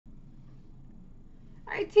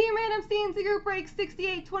Alright, Team Random C&C Group break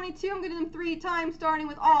 6822. I'm going to do them 3 times, starting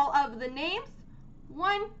with all of the names.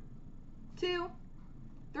 1, 2,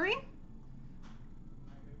 3.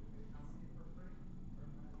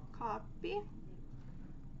 Copy.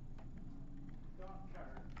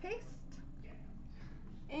 Paste.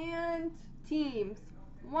 And teams.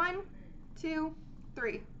 1, 2,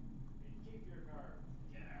 3.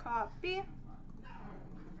 Copy.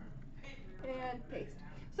 And paste.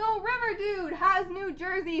 So River Dude has New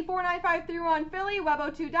Jersey, 49531 Philly,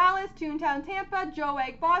 Webo 2 Dallas, Toontown Tampa, Joe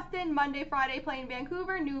Egg Boston, Monday Friday playing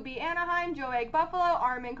Vancouver, Newbie Anaheim, Joe Egg Buffalo,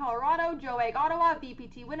 Armin Colorado, Joe Egg Ottawa,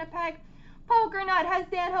 VPT Winnipeg. Poker Nut has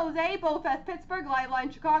San Jose, Bowfest Pittsburgh,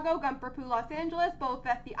 Liveline Chicago, Gumper Poo Los Angeles,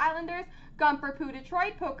 Bowfest the Islanders, Gumper Poo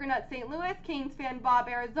Detroit, Poker Nut St. Louis, Canes Fan Bob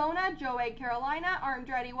Arizona, Joe Egg Carolina,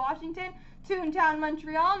 Armdretti Washington, Toontown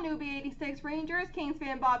Montreal, Newbie 86 Rangers, Canes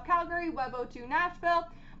Fan Bob Calgary, Webo 2 Nashville,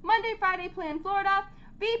 Monday Friday Plan Florida,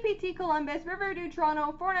 VPT Columbus, River Dude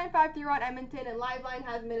Toronto, 49531 Edmonton, and Liveline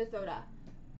has Minnesota.